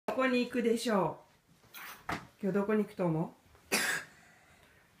に行くでしょう。今日どこに行くと思う？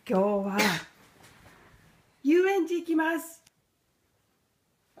今日は遊園地行きます。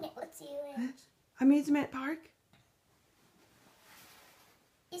What's遊園地？ Amusement park?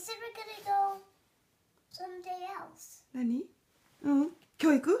 You said we're gonna go someday else. 何？うん。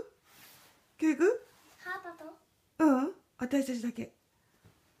今日行く？今日行く？パパと？うん。私たちだけ。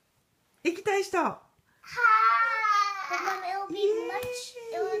行きたい人。But Mom, it would be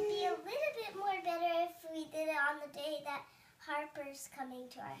a little bit more better if we did it on the day that Harper's coming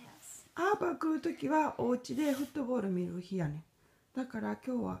to our house. ハーパー来るときはお家でフットボール見る日やね。だから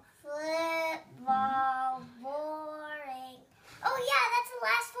今日は。Football, boring. Oh yeah, that's the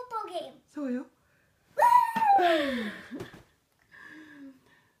last football game. そうよ。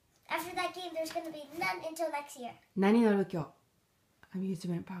After that game, there's going to be none until next year. 何乗る今日？アミューズ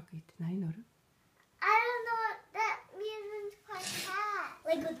メントパーク行って何乗る？ I don't know what that amusement park has.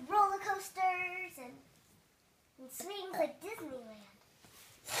 Like with roller coasters and swings like Disneyland.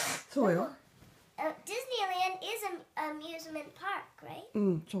 そうよ。Disneyland is an amusement park, right? う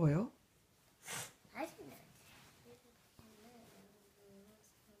ん、そうよ。I didn't know.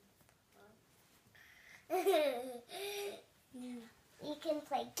 You can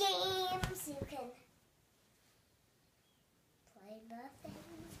play games, you can play nothing.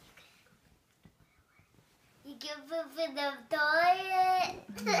 You can poop in the toilet.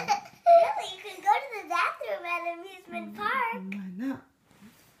 Really?